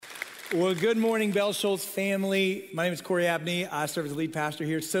Well, good morning, Bell Schultz family. My name is Corey Abney. I serve as the lead pastor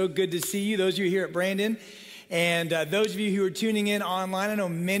here. So good to see you, those of you here at Brandon. And those of you who are tuning in online, I know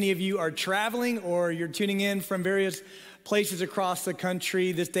many of you are traveling or you're tuning in from various places across the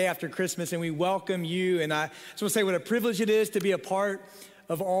country this day after Christmas, and we welcome you. And I just want to say what a privilege it is to be a part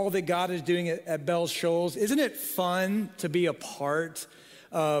of all that God is doing at Bell Schultz. Isn't it fun to be a part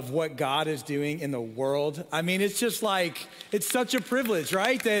of what God is doing in the world? I mean, it's just like, it's such a privilege,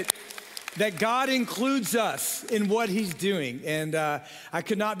 right? That God includes us in what he's doing. And I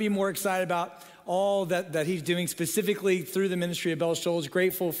could not be more excited about all that he's doing specifically through the ministry of Bell Schultz.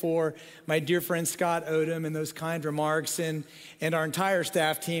 Grateful for my dear friend Scott Odom and those kind remarks and our entire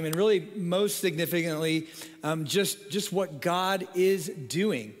staff team. And really most significantly, just what God is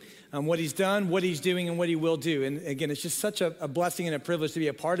doing. What he's done, what he's doing, and what he will do. And again, it's just such a blessing and a privilege to be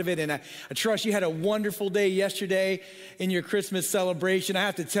a part of it. And I trust you had a wonderful day yesterday in your Christmas celebration. I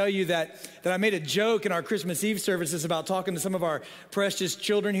have to tell you that I made a joke in our Christmas Eve services about talking to some of our precious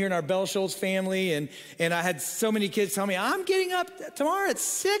children here in our Bell Schultz family. And I had so many kids tell me, I'm getting up tomorrow at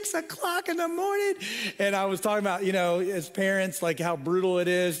 6 o'clock in the morning. And I was talking about, as parents, like how brutal it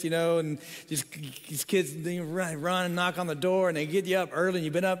is, and just these kids run and knock on the door and they get you up early and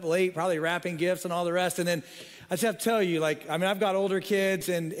you've been up late, probably wrapping gifts and all the rest. And then I just have to tell you, I've got older kids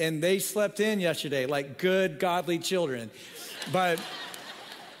and they slept in yesterday like good, godly children. But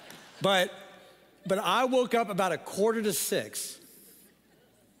I woke up about 5:45,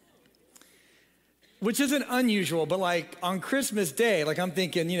 which isn't unusual, but on Christmas Day, I'm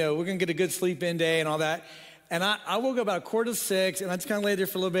thinking, we're gonna get a good sleep in day and all that. And I woke up about 5:45 and I just kind of lay there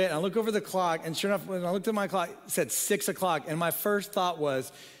for a little bit and I look over the clock and sure enough, when I looked at my clock, it said 6 o'clock. And my first thought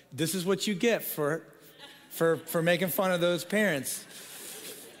was, this is what you get for making fun of those parents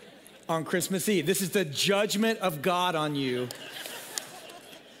on Christmas Eve. This is the judgment of God on you.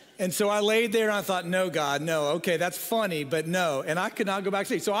 And so I laid there and I thought, no, God, no. Okay, that's funny, but no. And I could not go back to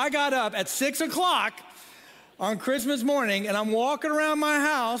sleep. So I got up at 6 o'clock on Christmas morning and I'm walking around my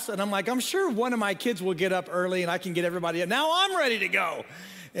house and I'm like, I'm sure one of my kids will get up early and I can get everybody up. Now I'm ready to go.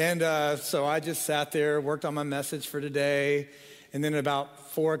 And so I just sat there, worked on my message for today. And then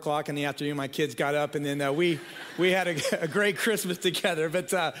about 4 o'clock in the afternoon, my kids got up and then we had a great Christmas together.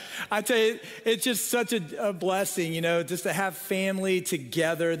 But I tell you, it's just such a blessing, just to have family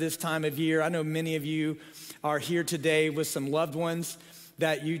together this time of year. I know many of you are here today with some loved ones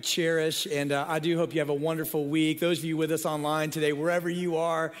that you cherish. And I do hope you have a wonderful week. Those of you with us online today, wherever you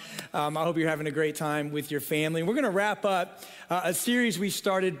are, I hope you're having a great time with your family. We're going to wrap up a series we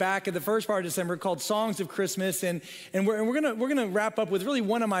started back at the first part of December called Songs of Christmas. And we're going to wrap up with really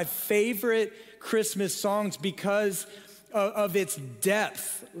one of my favorite Christmas songs because of its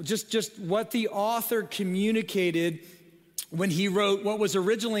depth. Just what the author communicated when he wrote what was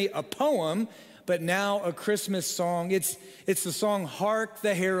originally a poem, but now a Christmas song. It's the song, Hark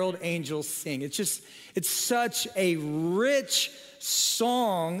the Herald Angels Sing. It's such a rich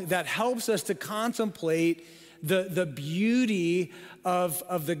song that helps us to contemplate the beauty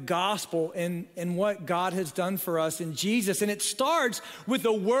of the gospel and what God has done for us in Jesus. And it starts with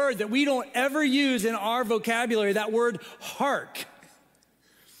a word that we don't ever use in our vocabulary, that word hark,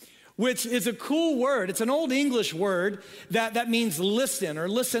 which is a cool word. It's an old English word that means listen or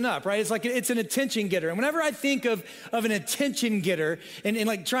listen up, right? It's an attention getter. And whenever I think of an attention getter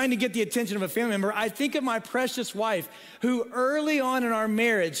and trying to get the attention of a family member, I think of my precious wife who early on in our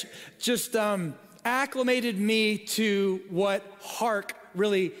marriage just acclimated me to what hark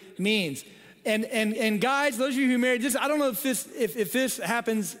really means. And guys, those of you who are married, I don't know if this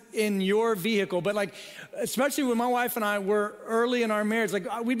happens in your vehicle, but especially when my wife and I were early in our marriage,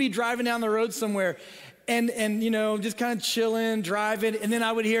 we'd be driving down the road somewhere and just kind of chilling, driving, and then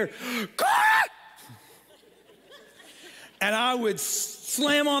I would hear, Corey! And I would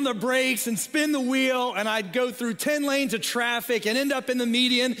slam on the brakes and spin the wheel, and I'd go through 10 lanes of traffic and end up in the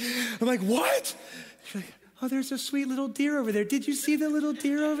median. I'm like, what? She's like, oh, there's a sweet little deer over there. Did you see the little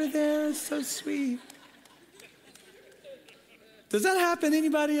deer over there? It's so sweet. Does that happen to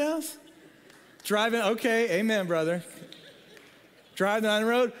anybody else? Driving, okay, amen, brother. Driving down the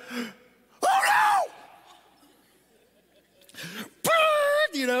road, oh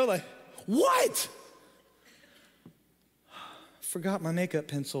no! What? Forgot my makeup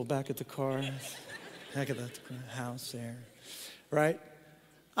pencil back at the car, back at the house there, right?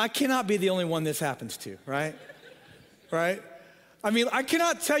 I cannot be the only one this happens to, right? Right? I mean, I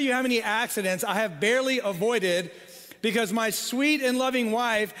cannot tell you how many accidents I have barely avoided because my sweet and loving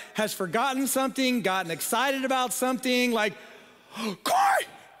wife has forgotten something, gotten excited about something, Corey!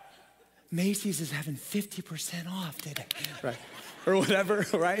 Macy's is having 50% off today, right? Or whatever,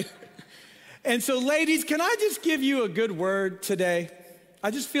 right? And so, ladies, can I just give you a good word today? I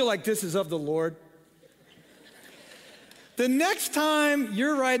just feel like this is of the Lord. The next time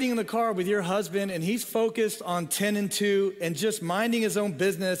you're riding in the car with your husband and he's focused on 10 and 2 and just minding his own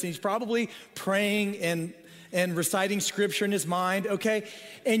business, and he's probably praying and reciting scripture in his mind, okay?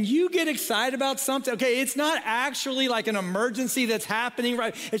 And you get excited about something, okay? It's not actually like an emergency that's happening,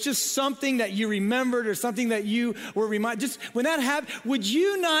 right? It's just something that you remembered or something that you were reminded. Just when that happened, would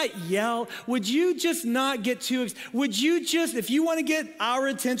you not yell? Would you just not get too excited? Would you just, if you want to get our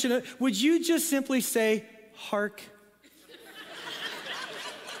attention, would you just simply say, hark?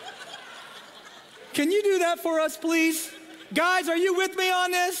 Can you do that for us, please? Guys, are you with me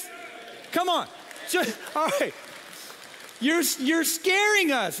on this? Come on. All right. You're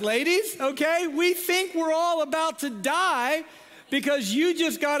scaring us, ladies, okay? We think we're all about to die because you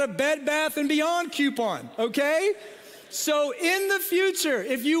just got a Bed Bath & Beyond coupon, okay? So in the future,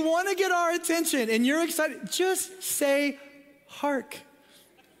 if you want to get our attention and you're excited, just say, hark.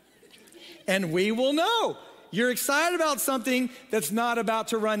 And we will know you're excited about something that's not about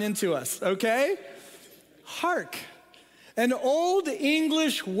to run into us, okay? Hark. An old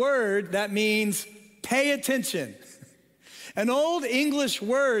English word that means pay attention. An old English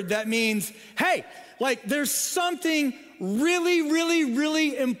word that means, hey, like there's something really, really,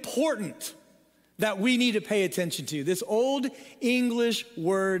 really important that we need to pay attention to. This old English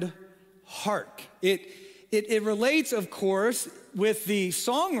word, hark. It relates, of course, with the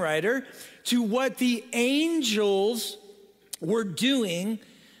songwriter to what the angels were doing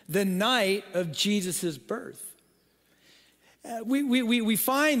the night of Jesus' birth. We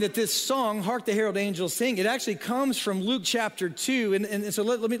find that this song, Hark the Herald Angels Sing, it actually comes from Luke chapter 2. And so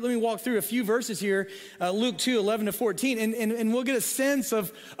let me walk through a few verses here, Luke 2, 11 to 14, and we'll get a sense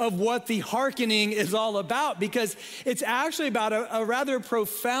of what the hearkening is all about, because it's actually about a rather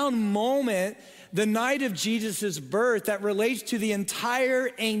profound moment the night of Jesus' birth that relates to the entire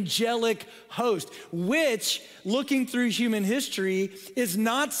angelic host, which, looking through human history, is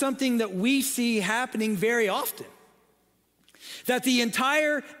not something that we see happening very often. That the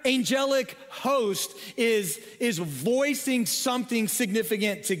entire angelic host is voicing something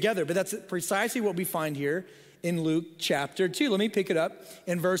significant together. But that's precisely what we find here in Luke chapter 2. Let me pick it up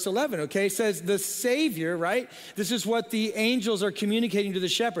in verse 11, okay? It says, the Savior, right? This is what the angels are communicating to the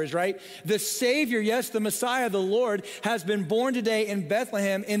shepherds, right? The Savior, yes, the Messiah, the Lord, has been born today in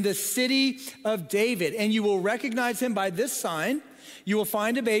Bethlehem in the city of David. And you will recognize him by this sign. You will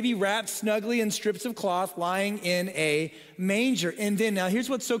find a baby wrapped snugly in strips of cloth lying in a manger. And then, now here's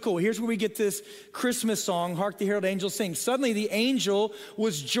what's so cool. Here's where we get this Christmas song, Hark the Herald Angels Sing. Suddenly the angel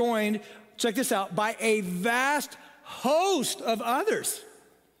was joined, check this out, by a vast host of others.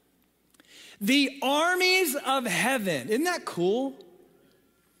 The armies of heaven. Isn't that cool?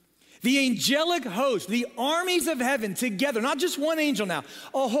 The angelic host, the armies of heaven together, not just one angel now,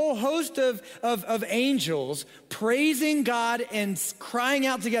 a whole host of angels praising God and crying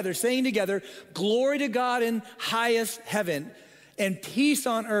out together, saying together, glory to God in highest heaven and peace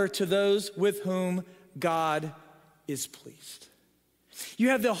on earth to those with whom God is pleased. You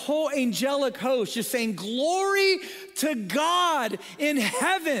have the whole angelic host just saying, glory to God in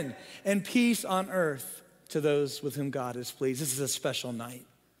heaven and peace on earth to those with whom God is pleased. This is a special night.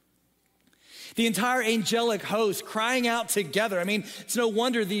 The entire angelic host crying out together. I mean, it's no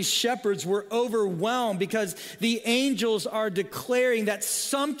wonder these shepherds were overwhelmed, because the angels are declaring that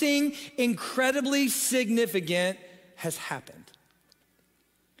something incredibly significant has happened.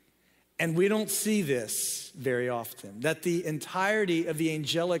 And we don't see this very often, that the entirety of the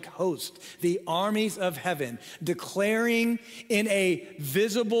angelic host, the armies of heaven, declaring in a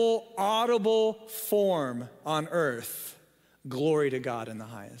visible, audible form on earth, glory to God in the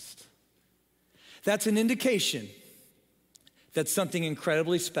highest. That's an indication that something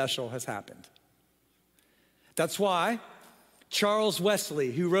incredibly special has happened. That's why Charles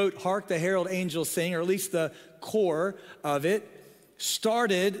Wesley, who wrote Hark the Herald Angels Sing, or at least the core of it,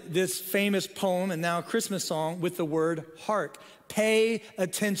 started this famous poem and now Christmas song with the word hark. Pay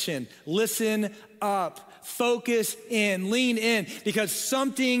attention, listen up, focus in, lean in, because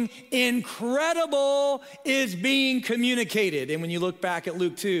something incredible is being communicated. And when you look back at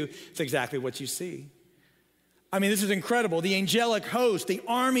Luke 2, it's exactly what you see. I mean, this is incredible. The angelic host, the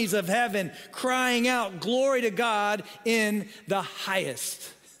armies of heaven crying out, glory to God in the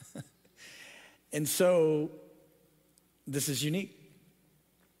highest. And so this is unique.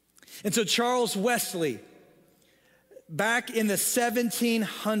 And so Charles Wesley, back in the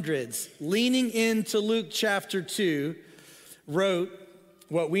 1700s, leaning into Luke chapter 2, wrote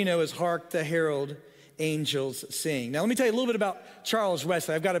what we know as Hark the Herald angels sing. Now, let me tell you a little bit about Charles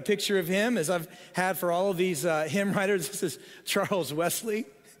Wesley. I've got a picture of him, as I've had for all of these hymn writers. This is Charles Wesley.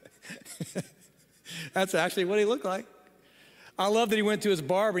 That's actually what he looked like. I love that he went to his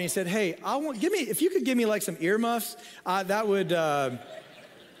barber and he said, hey, if you could give me like some earmuffs, that would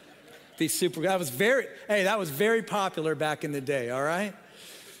be super. That was very popular back in the day, all right?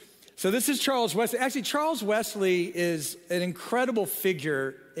 So this is Charles Wesley. Actually, Charles Wesley is an incredible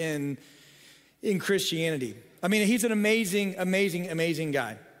figure in Christianity. I mean, he's an amazing, amazing, amazing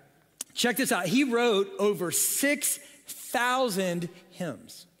guy. Check this out. He wrote over 6,000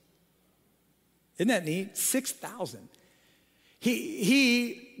 hymns. Isn't that neat? 6,000.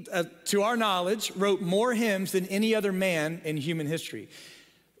 He, to our knowledge, wrote more hymns than any other man in human history.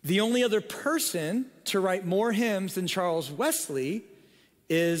 The only other person to write more hymns than Charles Wesley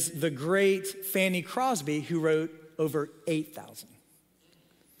is the great Fanny Crosby, who wrote over 8,000.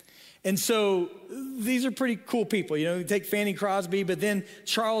 And so these are pretty cool people. You know, you take Fanny Crosby, but then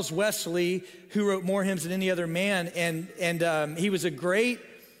Charles Wesley, who wrote more hymns than any other man. And he was a great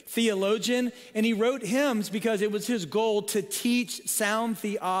theologian, and he wrote hymns because it was his goal to teach sound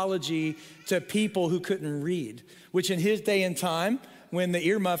theology to people who couldn't read, which in his day and time, when the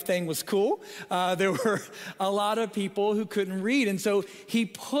earmuff thing was cool, there were a lot of people who couldn't read. And so he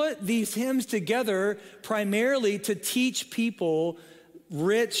put these hymns together primarily to teach people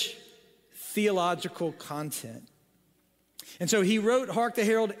rich theological content. And so he wrote Hark the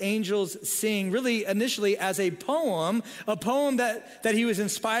Herald Angels Sing really initially as a poem that he was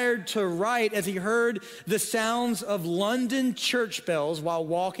inspired to write as he heard the sounds of London church bells while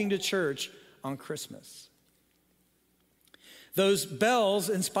walking to church on Christmas. Those bells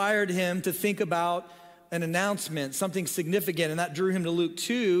inspired him to think about an announcement, something significant, and that drew him to Luke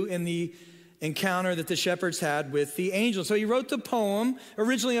 2 in the encounter that the shepherds had with the angels. So he wrote the poem,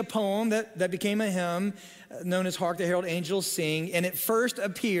 originally a poem that became a hymn known as Hark the Herald Angels Sing, and it first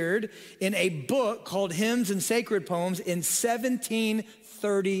appeared in a book called Hymns and Sacred Poems in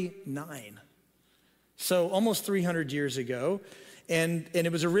 1739. So almost 300 years ago. And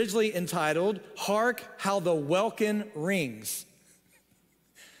it was originally entitled, Hark How the Welkin Rings.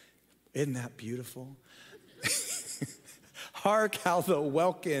 Isn't that beautiful? Hark how the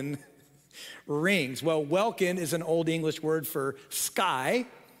welkin rings. Well, welkin is an Old English word for sky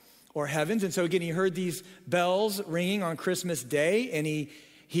or heavens. And so again, he heard these bells ringing on Christmas Day, and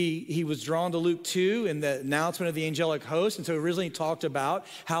he was drawn to Luke 2 in the announcement of the angelic host. And so originally he talked about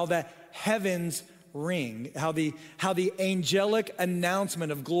how the heavens ring, how the angelic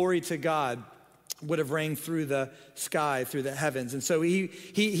announcement of glory to God would have rang through the sky, through the heavens. And so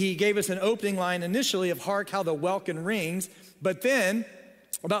he gave us an opening line initially of Hark How the Welkin Rings, but then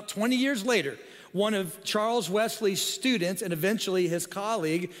about 20 years later, one of Charles Wesley's students and eventually his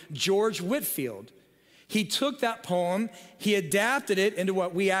colleague, George Whitefield, he took that poem, he adapted it into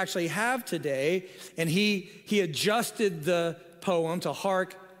what we actually have today, and he adjusted the poem to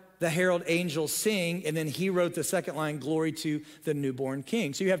Hark the Herald Angels Sing, and then he wrote the second line, Glory to the Newborn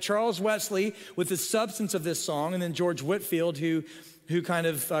King. So you have Charles Wesley with the substance of this song, and then George Whitefield who kind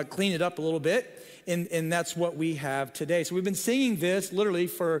of cleaned it up a little bit, and that's what we have today. So we've been singing this literally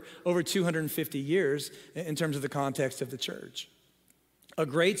for over 250 years in terms of the context of the church. A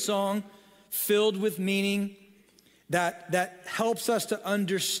great song filled with meaning that helps us to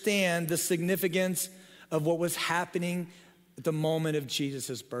understand the significance of what was happening at the moment of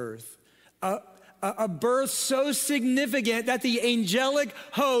Jesus' birth. A birth so significant that the angelic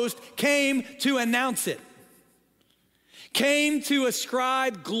host came to announce it, came to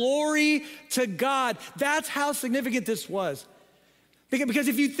ascribe glory to God. That's how significant this was. Because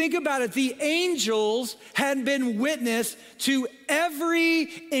if you think about it, the angels had been witness to every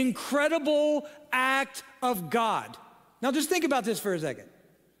incredible act of God. Now just think about this for a second.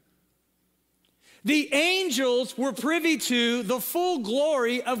 The angels were privy to the full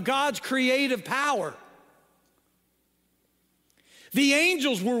glory of God's creative power. The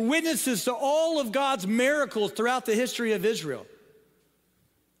angels were witnesses to all of God's miracles throughout the history of Israel.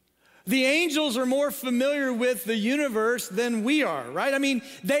 The angels are more familiar with the universe than we are, right? I mean,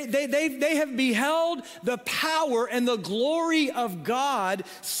 they have beheld the power and the glory of God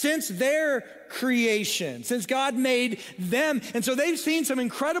since their creation, since God made them. And so they've seen some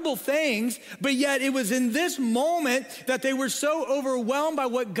incredible things, but yet it was in this moment that they were so overwhelmed by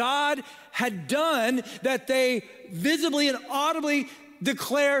what God had done that they visibly and audibly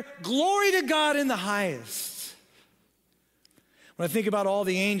declare, glory to God in the highest. When I think about all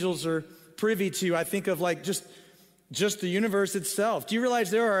the angels are privy to, I think of like just the universe itself. Do you realize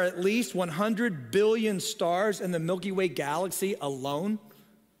there are at least 100 billion stars in the Milky Way galaxy alone?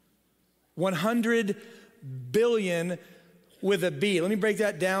 100 billion with a B. Let me break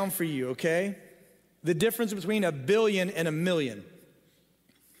that down for you, okay? The difference between a billion and a million.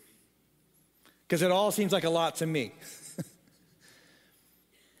 Because it all seems like a lot to me.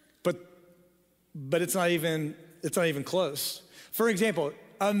 But it's not even close. For example,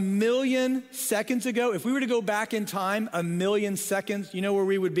 a million seconds ago, if we were to go back in time, a million seconds, you know where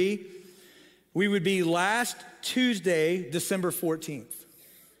we would be? We would be last Tuesday, December 14th.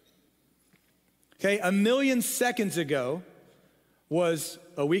 Okay, a million seconds ago was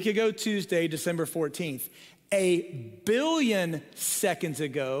a week ago Tuesday, December 14th. A billion seconds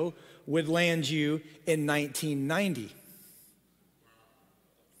ago would land you in 1990.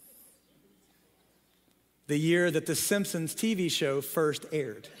 The year that the Simpsons TV show first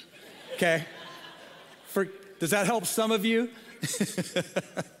aired, okay? Does that help some of you?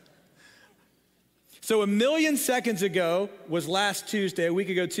 So a million seconds ago was last Tuesday, a week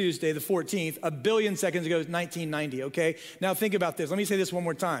ago Tuesday, the 14th. A billion seconds ago is 1990, okay? Now think about this. Let me say this one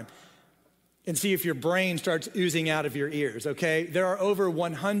more time and see if your brain starts oozing out of your ears, okay? There are over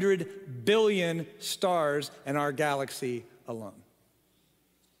 100 billion stars in our galaxy alone.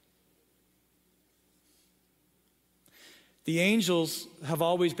 The angels have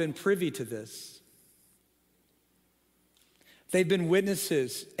always been privy to this. They've been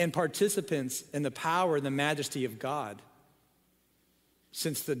witnesses and participants in the power and the majesty of God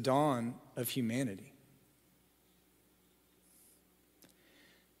since the dawn of humanity.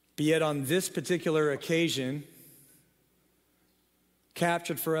 But yet on this particular occasion,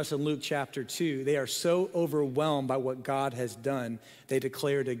 captured for us in Luke chapter 2, they are so overwhelmed by what God has done, they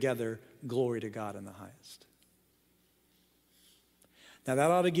declare together, "Glory to God in the highest." Now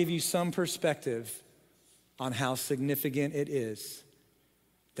that ought to give you some perspective on how significant it is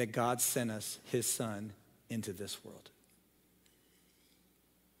that God sent us his son into this world.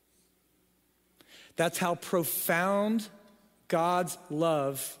 That's how profound God's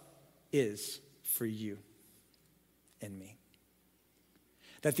love is for you and me.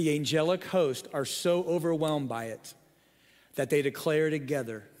 That the angelic host are so overwhelmed by it that they declare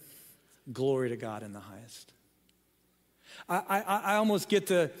together, "Glory to God in the highest." I almost get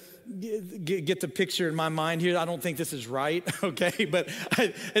the picture in my mind here. I don't think this is right, okay? But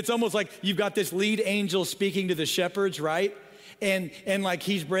it's almost like you've got this lead angel speaking to the shepherds, right? And like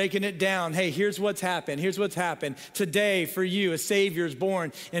he's breaking it down. Hey, here's what's happened. Here's what's happened. Today for you, a Savior is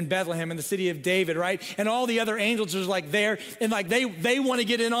born in Bethlehem in the city of David, right? And all the other angels are like there, and like they want to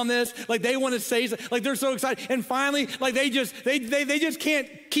get in on this. Like they want to say, like they're so excited. And finally, like they just can't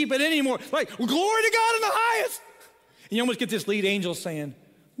keep it anymore. Like, glory to God in the highest. And you almost get this lead angel saying,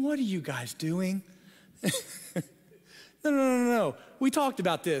 "What are you guys doing?" No. We talked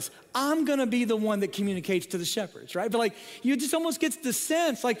about this. I'm going to be the one that communicates to the shepherds, right? But like, you just almost get the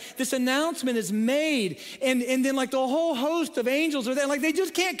sense, like this announcement is made and then like the whole host of angels are there. Like they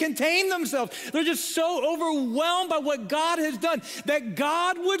just can't contain themselves. They're just so overwhelmed by what God has done, that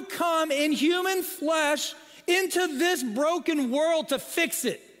God would come in human flesh into this broken world to fix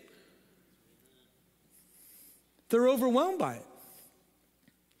it. They're overwhelmed by it.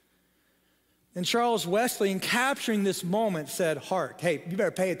 And Charles Wesley, in capturing this moment, said, "Hark, hey, you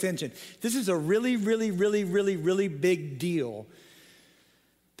better pay attention. This is a really, really, really, really, really big deal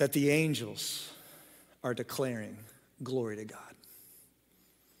that the angels are declaring glory to God."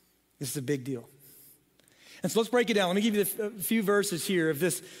 This is a big deal. And so let's break it down. Let me give you a few verses here of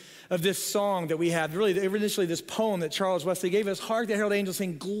this song that we have. Really, initially this poem that Charles Wesley gave us. "Hark, the herald angels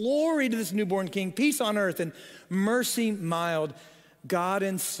sing, glory to this newborn King, peace on earth and mercy mild, God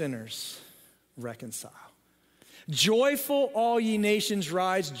and sinners reconcile. Joyful all ye nations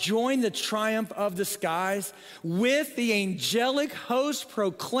rise, join the triumph of the skies. With the angelic host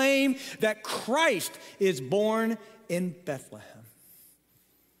proclaim that Christ is born in Bethlehem."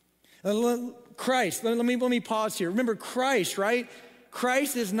 Christ, let me pause here. Remember Christ, right?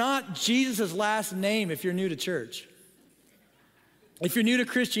 Christ is not Jesus' last name if you're new to church. If you're new to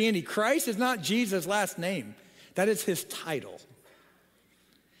Christianity, Christ is not Jesus' last name. That is his title.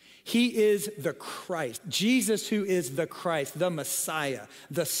 He is the Christ. Jesus, who is the Christ, the Messiah,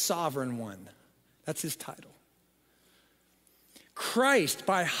 the sovereign one. That's his title. Christ,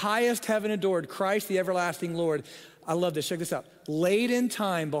 by highest heaven adored, Christ, the everlasting Lord. I love this. Check this out. Late in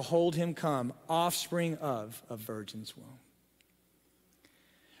time, behold him come, offspring of a virgin's womb.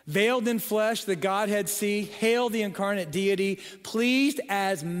 Veiled in flesh, the Godhead see. Hail the incarnate deity, pleased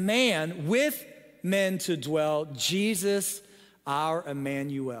as man with men to dwell. Jesus, our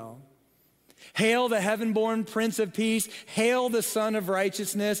Emmanuel. Hail the heaven-born Prince of Peace. Hail the Son of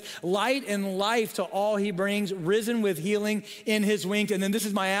Righteousness. Light and life to all he brings, risen with healing in his wings. And then this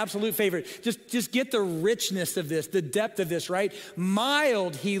is my absolute favorite. Just get the richness of this, the depth of this, right?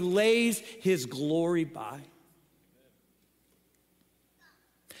 Mild he lays his glory by.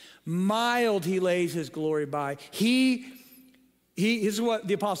 Mild he lays his glory by. This is what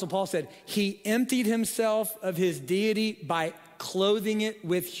the Apostle Paul said. He emptied himself of his deity by clothing it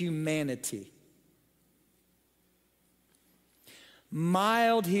with humanity.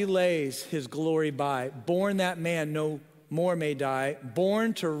 Mild he lays his glory by. Born that man no more may die.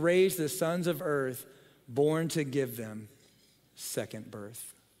 Born to raise the sons of earth. Born to give them second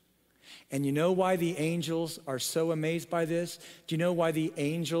birth. And you know why the angels are so amazed by this? Do you know why the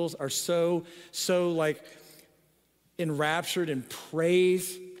angels are so like enraptured in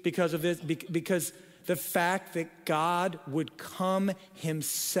praise because of this? Because the fact that God would come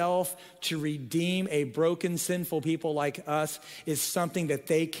himself to redeem a broken, sinful people like us is something that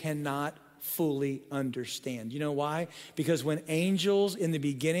they cannot fully understand. You know why? Because when angels in the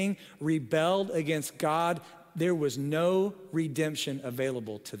beginning rebelled against God, there was no redemption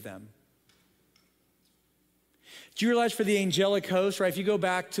available to them. Do you realize for the angelic host, right? If you go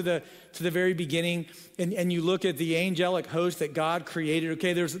back to the very beginning and you look at the angelic host that God created,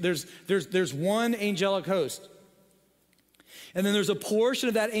 okay, there's one angelic host. And then there's a portion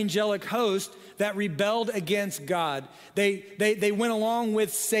of that angelic host that rebelled against God. They went along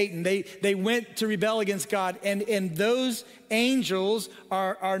with Satan. They went to rebel against God. And those angels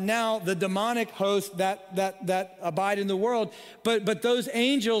are now the demonic host that abide in the world. But those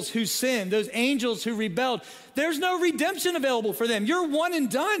angels who sinned, those angels who rebelled, there's no redemption available for them. You're one and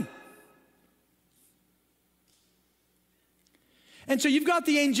done. And so you've got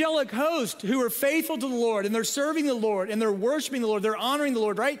the angelic host who are faithful to the Lord, and they're serving the Lord, and they're worshiping the Lord, they're honoring the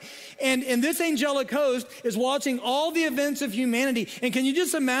Lord, right? And this angelic host is watching all the events of humanity. And can you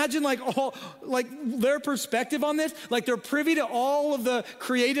just imagine like their perspective on this? Like they're privy to all of the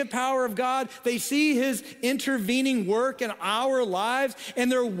creative power of God. They see his intervening work in our lives, and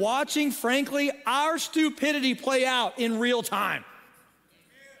they're watching, frankly, our stupidity play out in real time.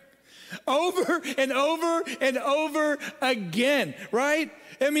 Over and over and over again, right?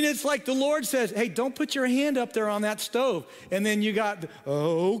 I mean, it's like the Lord says, hey, don't put your hand up there on that stove. And then you got,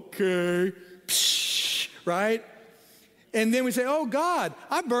 okay, psh, right? And then we say, oh, God,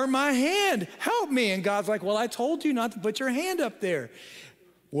 I burned my hand. Help me. And God's like, well, I told you not to put your hand up there.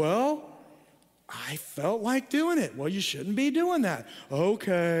 Well, I felt like doing it. Well, you shouldn't be doing that.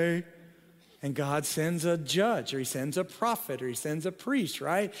 Okay. And God sends a judge, or he sends a prophet, or he sends a priest,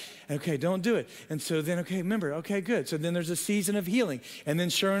 right? Okay, don't do it. And so then, okay, remember, okay, good. So then there's a season of healing. And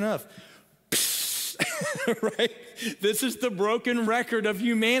then sure enough, right? This is the broken record of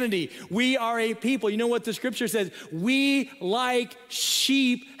humanity. We are a people. You know what the scripture says? We, like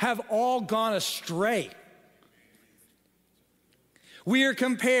sheep, have all gone astray. We are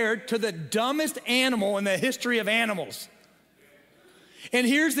compared to the dumbest animal in the history of animals. And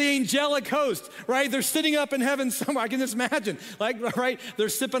here's the angelic host, right? They're sitting up in heaven somewhere. I can just imagine, like, right? They're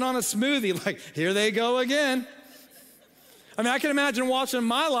sipping on a smoothie, like, here they go again. I mean, I can imagine watching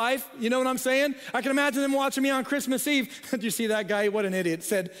my life. You know what I'm saying? I can imagine them watching me on Christmas Eve. Did you see that guy? What an idiot.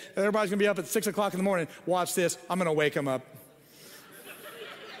 Said, everybody's going to be up at 6 o'clock in the morning. Watch this. I'm going to wake him up.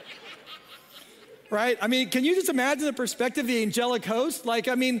 Right? I mean, can you just imagine the perspective of the angelic host? Like,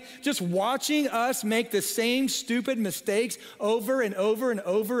 I mean, just watching us make the same stupid mistakes over and over and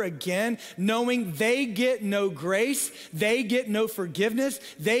over again, knowing they get no grace, they get no forgiveness,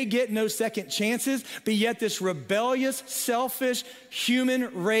 they get no second chances, but yet this rebellious, selfish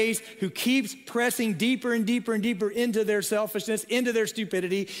human race who keeps pressing deeper and deeper and deeper into their selfishness, into their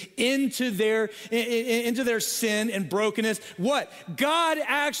stupidity, into their sin and brokenness. What? God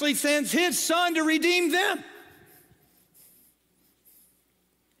actually sends his son to redeem them.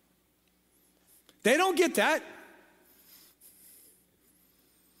 They don't get that.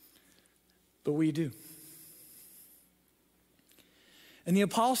 But we do. And the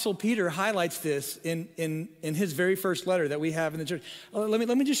Apostle Peter highlights this in his very first letter that we have in the church.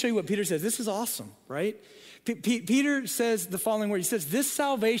 Let me just show you what Peter says. This is awesome, right? Peter says the following word. He says, this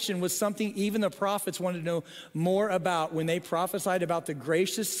salvation was something even the prophets wanted to know more about when they prophesied about the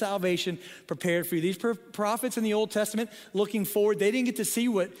gracious salvation prepared for you. These prophets in the Old Testament, looking forward, they didn't get to see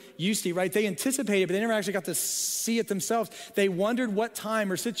what you see, right? They anticipated, but they never actually got to see it themselves. They wondered what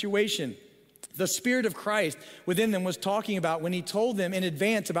time or situation the Spirit of Christ within them was talking about when he told them in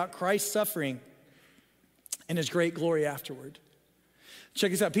advance about Christ's suffering and his great glory afterward.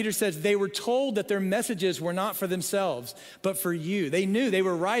 Check this out. Peter says, they were told that their messages were not for themselves, but for you. They knew they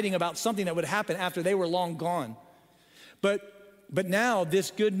were writing about something that would happen after they were long gone. But now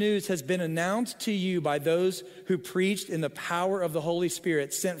this good news has been announced to you by those who preached in the power of the Holy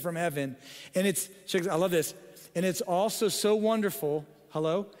Spirit sent from heaven. And I love this. And it's also so wonderful.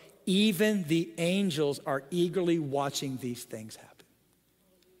 Hello? Even the angels are eagerly watching these things happen.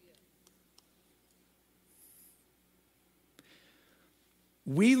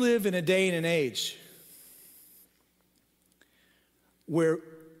 We live in a day and an age where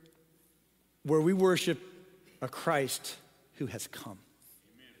we worship a Christ who has come.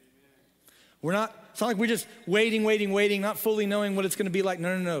 It's not like we're just waiting, not fully knowing what it's going to be like.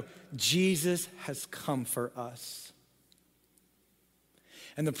 No. Jesus has come for us.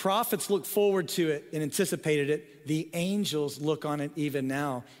 And the prophets look forward to it and anticipated it. The angels look on it even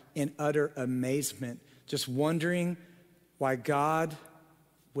now in utter amazement, just wondering why God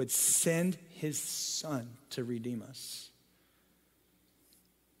would send his son to redeem us,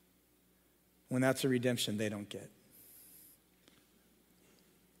 when that's a redemption they don't get.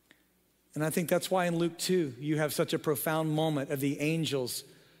 And I think that's why in Luke 2, you have such a profound moment of the angels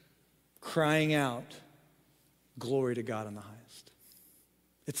crying out, glory to God in the highest.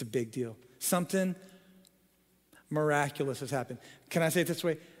 It's a big deal. Something miraculous has happened. Can I say it this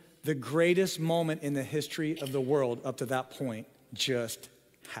way? The greatest moment in the history of the world up to that point just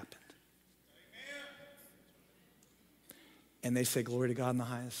happened. And they say, glory to God in the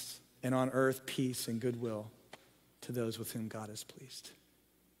highest, and on earth peace and goodwill to those with whom God is pleased.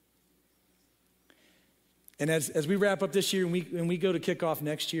 And as we wrap up this year and we go to kick off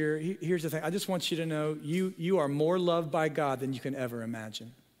next year, here's the thing. I just want you to know you are more loved by God than you can ever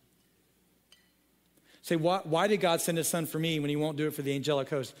imagine. Say, why did God send his son for me when he won't do it for the angelic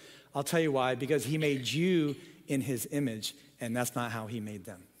host? I'll tell you why. Because he made you in his image, and that's not how he made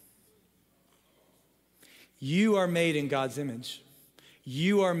them. You are made in God's image.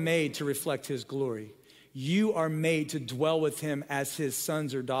 You are made to reflect his glory. You are made to dwell with him as his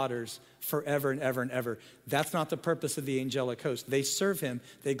sons or daughters forever and ever and ever. That's not the purpose of the angelic host. They serve him,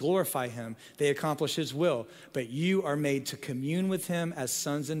 they glorify him, they accomplish his will, but you are made to commune with him as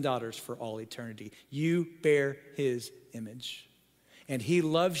sons and daughters for all eternity. You bear his image, and he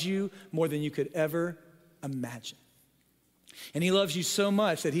loves you more than you could ever imagine. And he loves you so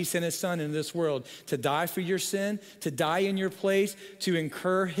much that he sent his son into this world to die for your sin, to die in your place, to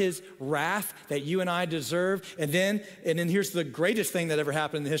incur his wrath that you and I deserve. And then here's the greatest thing that ever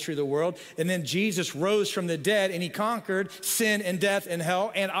happened in the history of the world. And then Jesus rose from the dead and he conquered sin and death and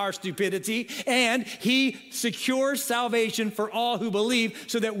hell and our stupidity. And he secures salvation for all who believe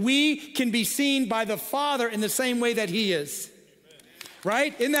so that we can be seen by the Father in the same way that he is.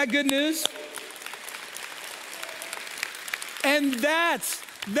 Right? Isn't that good news? And that's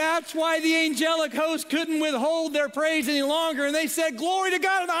why the angelic host couldn't withhold their praise any longer. And they said, glory to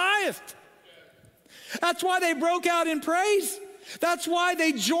God in the highest. That's why they broke out in praise. That's why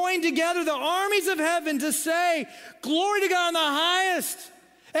they joined together the armies of heaven to say, glory to God in the highest.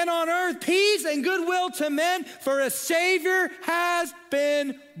 And on earth, peace and goodwill to men, for a Savior has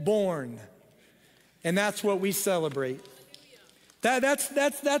been born. And that's what we celebrate. That's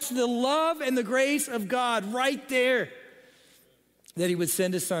the love and the grace of God right there. That he would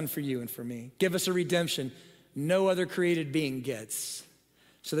send his son for you and for me. Give us a redemption no other created being gets,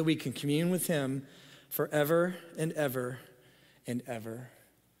 so that we can commune with him forever and ever and ever.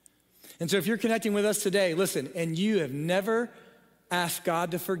 And so if you're connecting with us today, listen, and you have never asked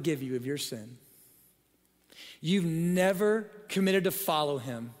God to forgive you of your sin. You've never committed to follow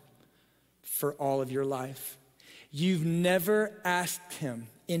him for all of your life. You've never asked him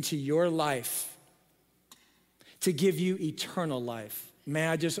into your life to give you eternal life. May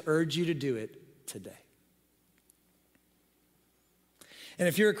I just urge you to do it today. And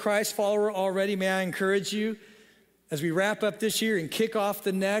if you're a Christ follower already, may I encourage you as we wrap up this year and kick off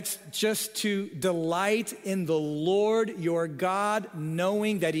the next, just to delight in the Lord your God,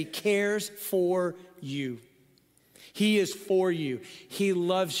 knowing that he cares for you. He is for you. He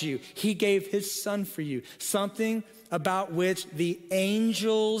loves you. He gave his son for you, something about which the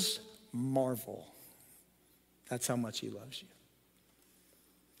angels marvel. That's how much he loves you.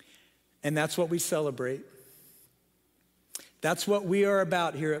 And that's what we celebrate. That's what we are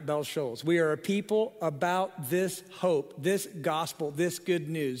about here at Bell Shoals. We are a people about this hope, this gospel, this good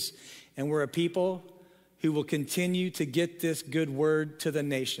news. And we're a people who will continue to get this good word to the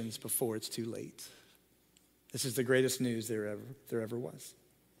nations before it's too late. This is the greatest news there ever was.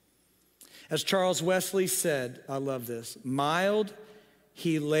 As Charles Wesley said, I love this, mild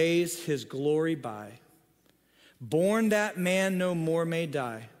he lays his glory by, Born that man no more may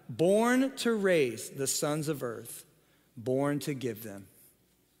die. Born to raise the sons of earth. Born to give them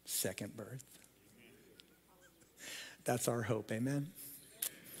second birth. That's our hope, amen?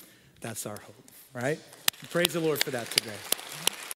 That's our hope, right? Praise the Lord for that today.